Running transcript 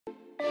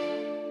Hey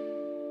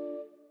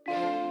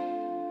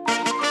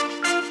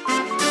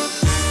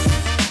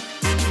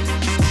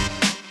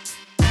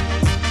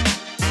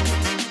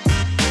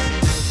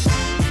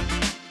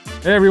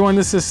everyone,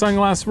 this is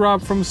Sunglass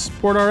Rob from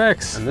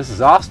SportRx. And this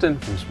is Austin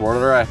from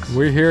SportRx.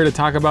 We're here to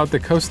talk about the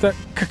Costa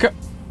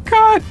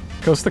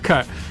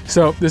Cut.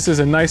 So this is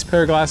a nice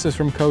pair of glasses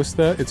from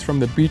Costa. It's from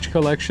the Beach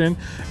collection.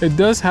 It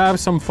does have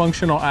some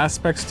functional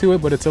aspects to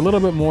it, but it's a little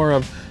bit more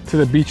of to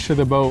the beach to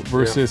the boat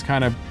versus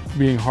kind of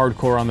being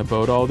hardcore on the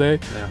boat all day.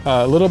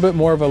 A little bit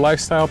more of a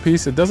lifestyle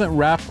piece. It doesn't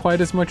wrap quite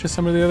as much as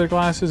some of the other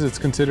glasses. It's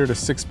considered a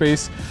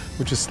 6-base,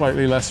 which is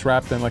slightly less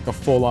wrapped than like a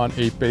full-on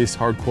 8-base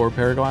hardcore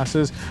pair of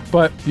glasses.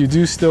 But you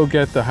do still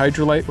get the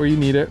hydrolite where you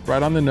need it,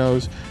 right on the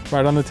nose,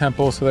 right on the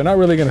temple, so they're not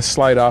really gonna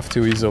slide off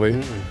too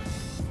easily.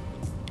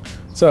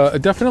 So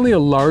definitely a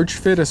large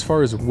fit as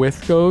far as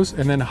width goes,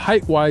 and then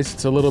height-wise,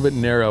 it's a little bit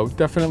narrow.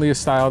 Definitely a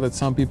style that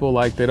some people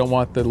like. They don't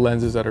want the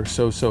lenses that are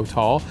so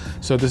tall.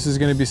 So this is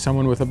gonna be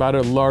someone with about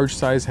a large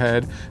size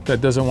head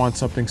that doesn't want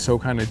something so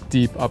kind of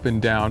deep up and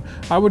down.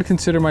 I would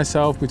consider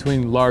myself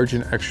between large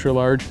and extra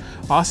large.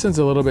 Austin's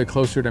a little bit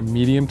closer to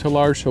medium to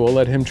large, so we'll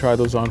let him try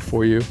those on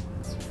for you.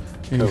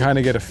 You can kind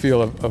of get a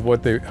feel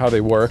of how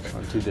they work.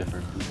 Two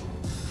different.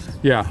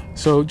 Yeah,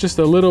 so just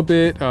a little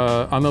bit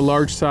on the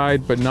large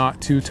side, but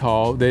not too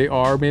tall. They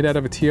are made out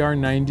of a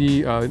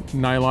TR90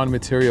 nylon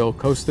material.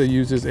 Costa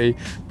uses a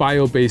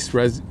bio-based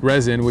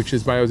resin, which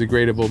is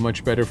biodegradable,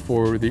 much better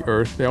for the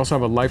earth. They also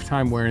have a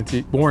lifetime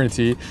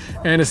warranty,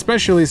 and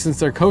especially since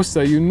they're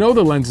Costa, you know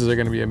the lenses are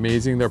gonna be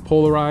amazing. They're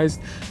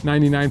polarized,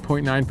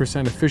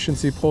 99.9%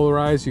 efficiency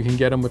polarized. You can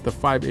get them with the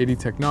 580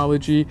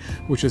 technology,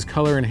 which is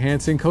color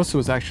enhancing. Costa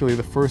was actually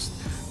the first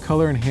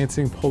color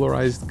enhancing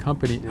polarized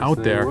company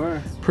out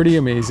there. Pretty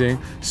amazing.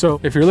 So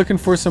if you're looking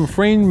for some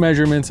frame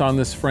measurements on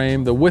this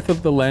frame, the width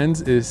of the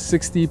lens is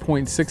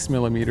 60.6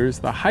 millimeters.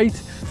 The height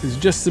is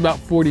just about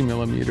 40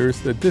 millimeters.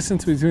 The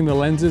distance between the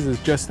lenses is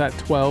just at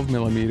 12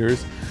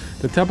 millimeters.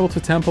 The temple to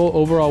temple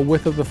overall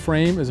width of the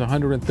frame is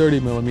 130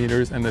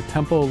 millimeters, and the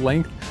temple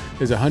length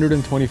is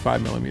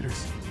 125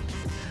 millimeters.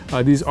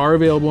 These are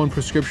available in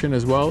prescription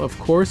as well, of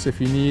course. If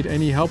you need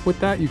any help with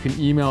that, you can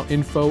email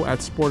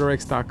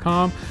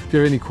info@sportrx.com. If you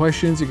have any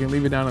questions, you can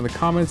leave it down in the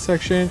comments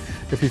section.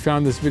 If you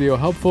found this video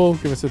helpful,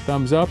 give us a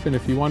thumbs up, and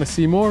if you want to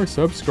see more,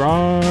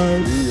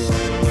 subscribe.